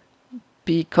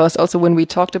 Because also when we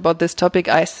talked about this topic,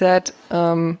 I said,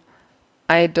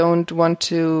 I don't want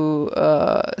to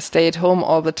stay at home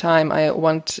all the time. I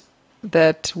want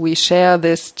that we share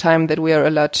this time that we are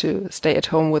allowed to stay at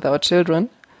home with our children.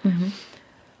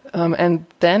 And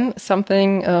then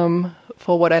something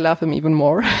for what I love him even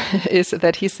more is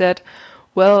that he said,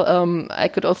 well, I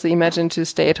could also imagine to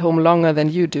stay at home longer than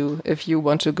you do if you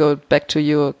want to go back to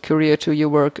your career, to your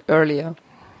work earlier.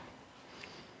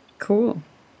 Cool.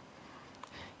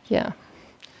 Yeah.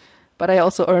 But I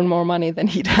also earn more money than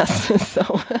he does.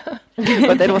 So,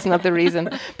 but that was not the reason,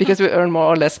 because we earn more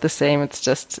or less the same. It's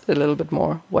just a little bit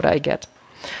more what I get.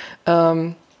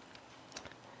 I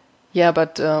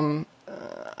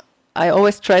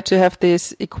always try to have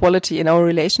this equality in our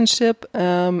relationship,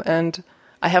 and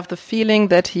I have the feeling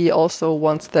that he also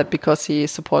wants that, because he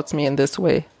supports me in this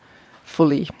way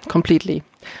fully, completely.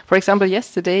 For example,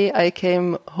 yesterday I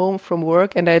came home from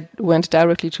work and I went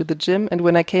directly to the gym, and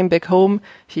when I came back home,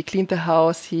 he cleaned the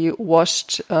house, he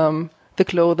washed the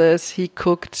clothes, he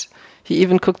cooked, he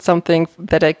even cooked something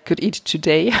that I could eat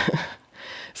today.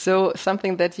 So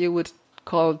something that you would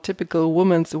call typical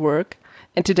woman's work.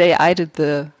 And today I did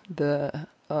the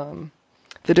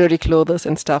dirty clothes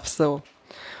and stuff. So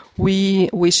we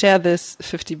share this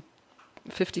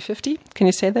 50-50. Can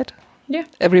you say that? Yeah.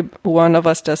 Every one of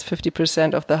us does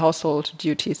 50% of the household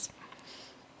duties.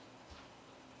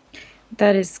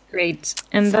 That is great.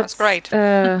 And Sounds great.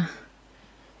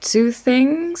 Two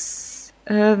things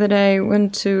that I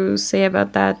want to say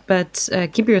about that, but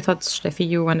keep your thoughts, Steffi.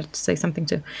 You wanted to say something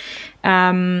too.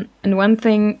 And one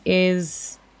thing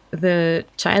is the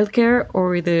childcare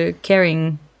or the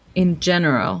caring in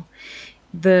general.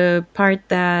 The part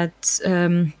that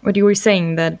what you were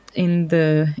saying, that in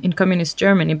communist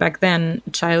Germany back then,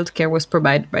 childcare was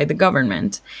provided by the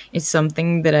government. It's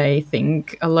something that I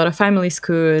think a lot of families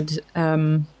could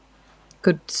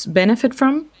benefit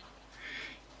from,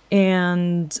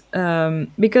 and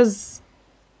because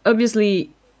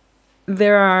obviously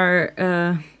there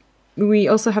are. We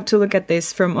also have to look at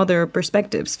this from other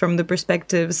perspectives, from the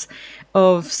perspectives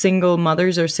of single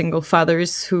mothers or single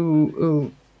fathers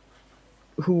who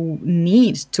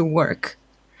need to work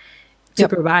to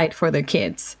provide for their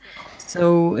kids.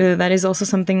 So that is also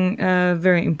something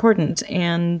very important.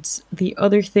 And the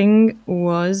other thing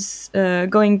was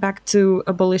going back to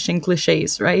abolishing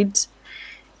cliches, right?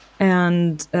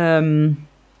 And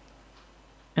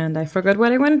I forgot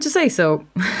what I wanted to say. So,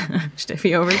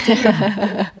 Steffi, over to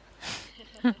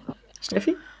you.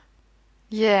 Steffi?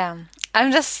 Yeah,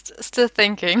 I'm just still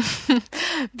thinking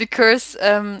because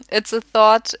it's a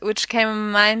thought which came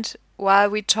in mind while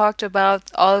we talked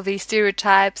about all these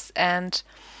stereotypes, and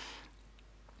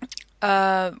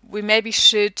we maybe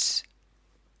should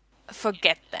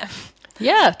forget them.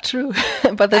 Yeah, true.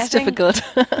 But that's difficult.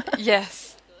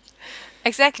 Yes,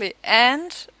 exactly.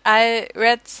 And I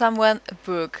read somewhere a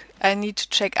book. I need to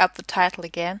check up the title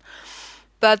again.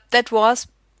 But that was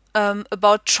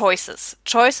about choices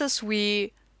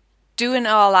we do in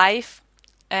our life,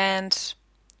 and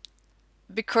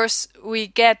because we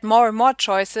get more and more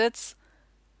choices,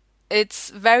 it's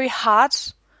very hard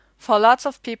for lots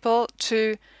of people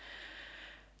to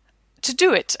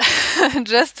do it.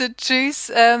 Just to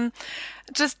choose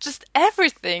just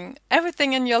everything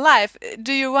in your life.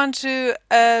 Do you want to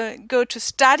go to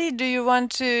study? Do you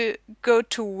want to go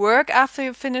to work after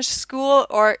you finish school?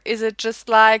 Or is it just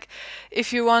like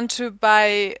if you want to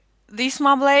buy this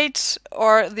marmalade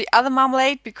or the other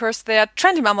marmalade, because there are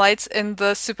 20 marmalades in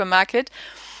the supermarket?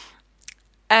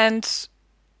 And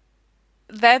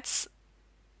that's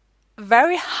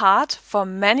very hard for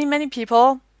many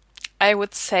people, I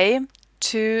would say,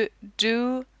 to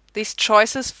do these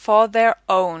choices for their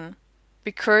own,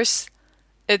 because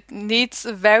it needs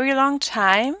a very long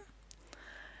time.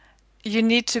 You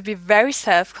need to be very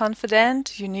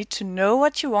self-confident. You need to know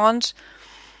what you want.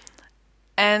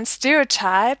 And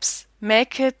stereotypes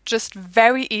make it just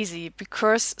very easy,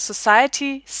 because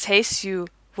society says you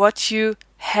what you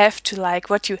have to like,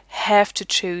 what you have to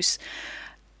choose.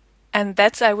 And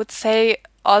that's, I would say,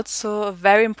 also a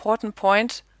very important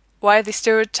point why the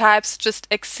stereotypes just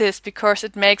exist, because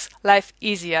it makes life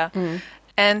easier.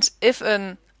 And if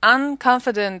an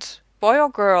unconfident boy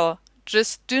or girl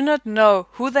just do not know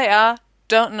who they are,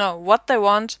 don't know what they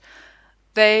want,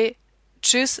 they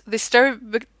choose the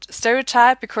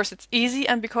stereotype because it's easy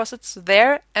and because it's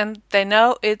there, and they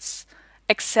know it's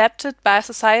accepted by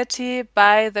society,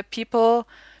 by the people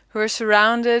who are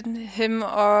surrounded him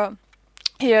or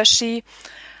he or she.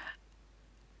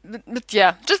 But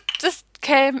yeah, just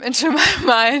came into my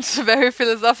mind, very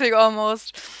philosophical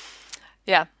almost.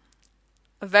 Yeah,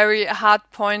 a very hard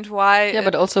point why. Yeah,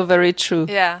 but also very true.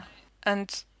 Yeah,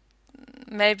 and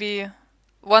maybe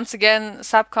once again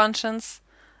subconscious,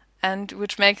 and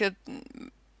which makes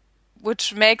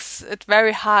it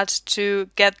very hard to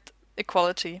get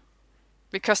equality,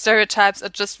 because stereotypes are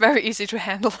just very easy to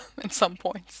handle in some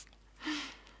points.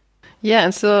 Yeah,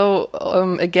 and so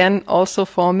again, also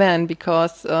for men,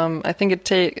 because I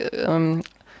think you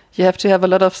have to have a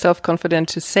lot of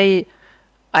self-confidence to say,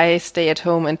 I stay at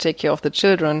home and take care of the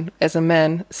children as a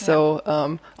man. So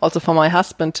also for my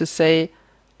husband to say,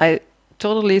 I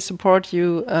totally support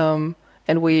you,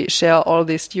 and we share all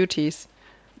these duties.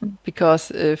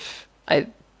 Because if I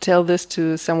tell this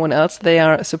to someone else, they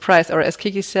are surprised. Or as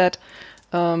Kiki said,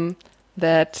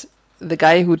 that the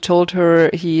guy who told her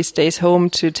he stays home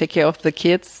to take care of the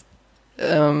kids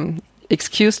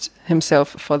excused himself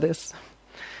for this,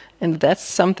 and that's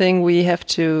something we have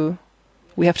to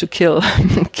kill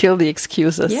kill the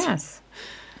excuses. Yes.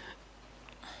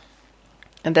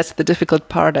 And that's the difficult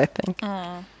part, I think.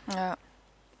 Yeah.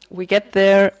 We get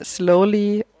there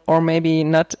slowly, or maybe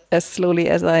not as slowly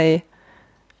as I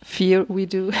fear we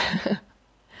do,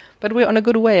 but we're on a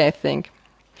good way, I think,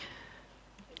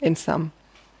 in some.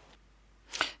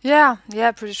 Yeah,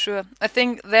 pretty sure. I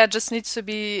think there just needs to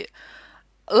be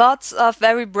lots of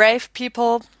very brave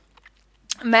people,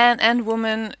 men and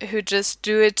women, who just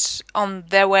do it on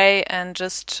their way and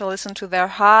just listen to their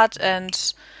heart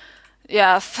and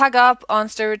fuck up on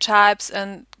stereotypes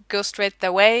and go straight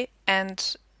their way.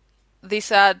 And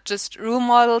these are just role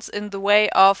models in the way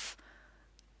of,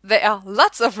 there are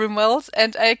lots of role models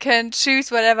and I can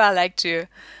choose whatever I like to.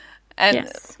 And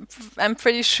Yes. I'm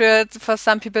pretty sure for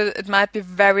some people it might be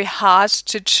very hard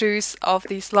to choose of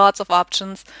these lots of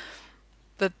options.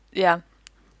 But yeah,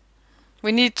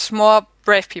 we need more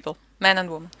brave people, men and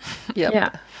women. Yep. Yeah,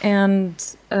 and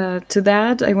to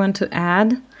that, I want to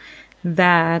add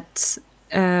that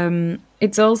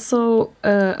it's also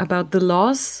about the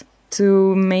laws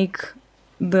to make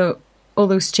all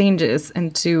those changes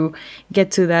and to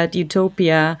get to that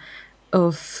utopia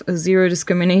of zero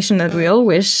discrimination that we all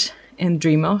wish and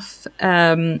dream of.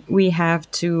 We have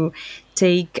to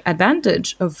take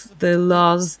advantage of the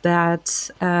laws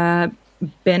that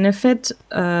benefit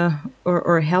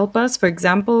or help us. For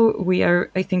example, we are,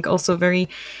 I think, also very,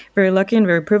 very lucky and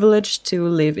very privileged to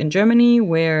live in Germany,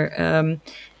 where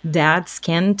dads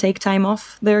can take time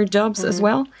off their jobs as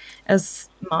well as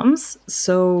moms.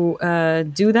 So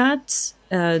do that.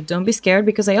 Don't be scared,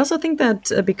 because I also think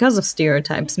that because of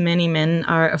stereotypes, many men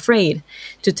are afraid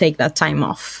to take that time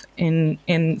off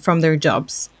from their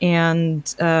jobs.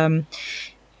 And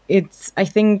I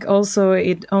think also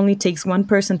it only takes one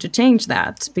person to change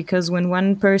that, because when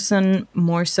one person,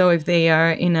 more so if they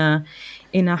are in a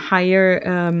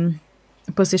higher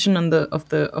position of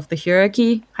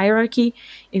the hierarchy,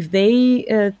 if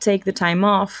they take the time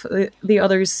off, the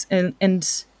others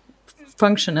and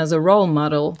function as a role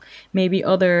model, maybe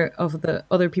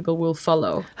other people will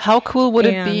follow. How cool would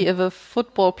it be if a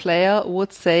football player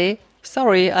would say,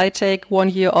 sorry, I take 1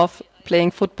 year off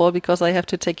playing football because I have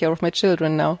to take care of my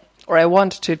children now, or I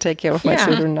want to take care of my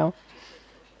children now?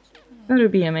 That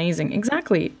would be amazing.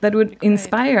 Exactly. That would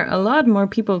inspire a lot more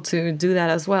people to do that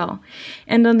as well.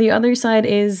 And on the other side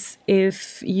is,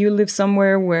 if you live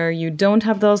somewhere where you don't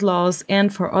have those laws,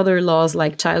 and for other laws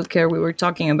like childcare we were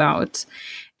talking about,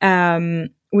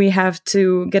 we have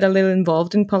to get a little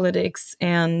involved in politics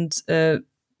and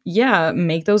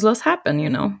make those laws happen,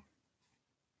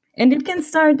 And it can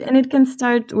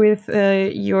start with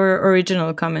your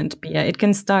original comment, Pia. It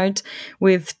can start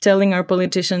with telling our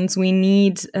politicians we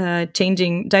need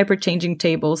diaper changing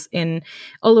tables in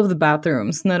all of the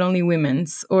bathrooms, not only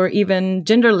women's, or even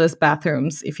genderless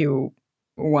bathrooms if you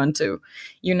want to.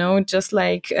 Just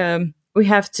like we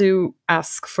have to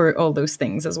ask for all those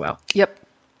things as well. Yep.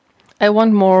 I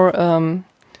want more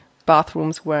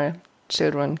bathrooms where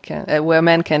where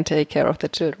men can take care of the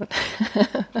children.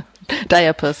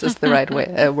 Diapers is the right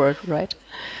word, right?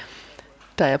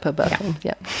 Diaper bathroom,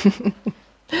 yeah.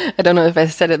 I don't know if I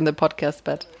said it in the podcast,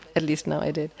 but at least now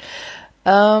I did.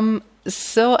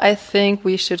 So I think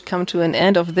we should come to an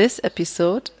end of this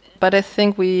episode, but I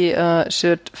think we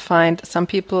should find some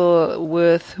people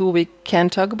with who we can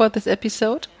talk about this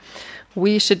episode.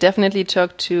 We should definitely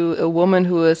talk to a woman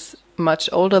who is much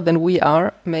older than we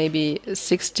are, maybe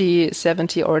 60,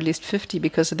 70, or at least 50,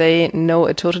 because they know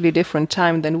a totally different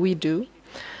time than we do.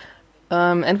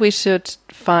 And we should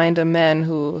find a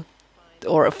man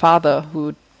or a father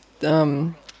who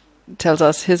tells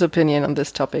us his opinion on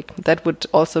this topic. That would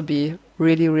also be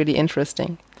really, really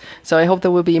interesting. So I hope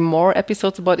there will be more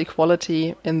episodes about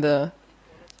equality in the,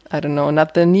 I don't know,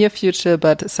 not the near future,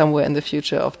 but somewhere in the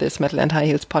future of this Metal and High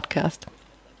Heels podcast.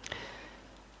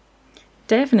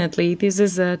 Definitely. This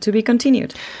is to be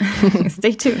continued.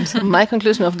 Stay tuned. My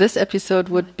conclusion of this episode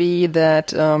would be that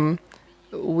that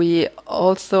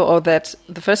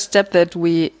the first step that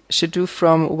we should do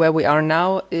from where we are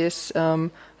now is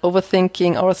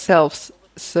overthinking ourselves.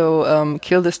 So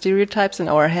kill the stereotypes in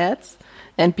our heads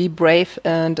and be brave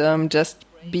and just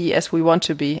be as we want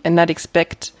to be and not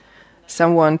expect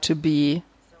someone to be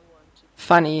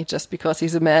funny just because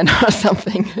he's a man or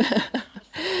something.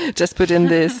 Just put in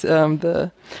this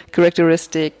the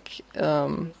characteristic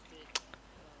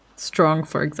strong,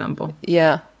 for example.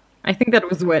 Yeah. I think that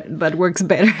works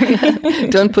better.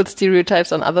 Don't put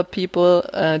stereotypes on other people.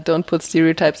 Don't put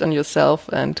stereotypes on yourself,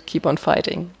 and keep on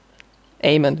fighting.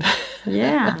 Amen.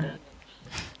 Yeah.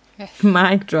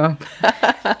 Mic drop.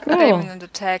 Cool. Aiming on the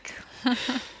tech.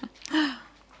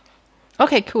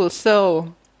 Okay, cool.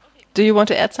 So, do you want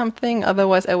to add something?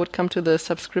 Otherwise, I would come to the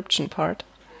subscription part.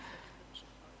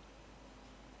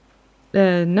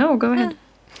 No, go ahead.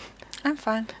 I'm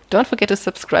fine. Don't forget to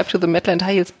subscribe to the Metal and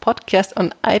High Heels podcast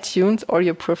on iTunes or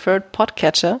your preferred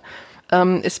podcatcher,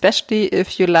 especially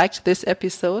if you liked this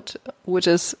episode, which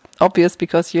is obvious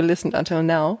because you listened until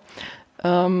now.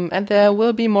 And there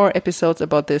will be more episodes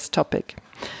about this topic.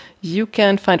 You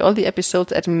can find all the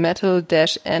episodes at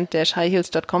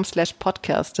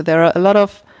metal-and-highheels.com/podcast. There are a lot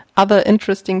of other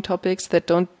interesting topics that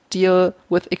don't deal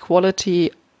with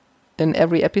equality in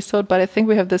every episode, but I think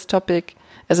we have this topic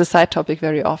as a side topic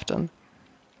very often.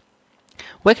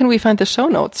 Where can we find the show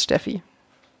notes, Steffi?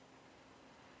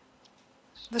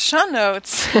 The show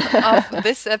notes of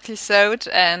this episode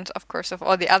and, of course, of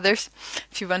all the others,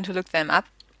 if you want to look them up,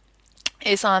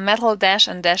 is on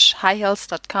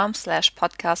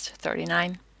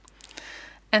metal-and-highheels.com/podcast39.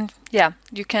 And yeah,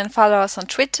 you can follow us on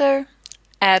Twitter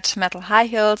at Metal High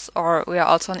Heels, or we are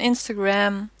also on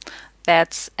Instagram.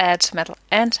 That's at Metal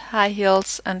and High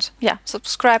Heels. And yeah,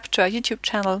 subscribe to our YouTube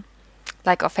channel,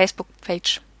 like our Facebook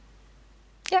page.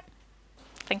 Yeah,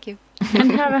 thank you.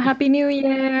 And have a happy new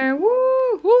year.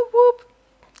 Woo! Whoop, whoop.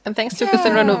 And thanks to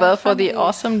Cassandra Novell for the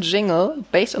awesome jingle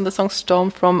based on the song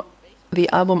Storm from the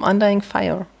album Undying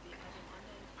Fire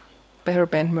by her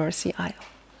band Mercy Isle.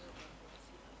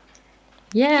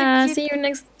 Yeah, see you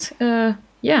next...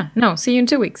 see you in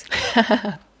 2 weeks.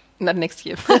 Not next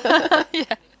year.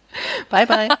 Yeah.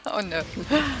 Bye-bye. Oh no.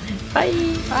 Bye.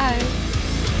 Bye.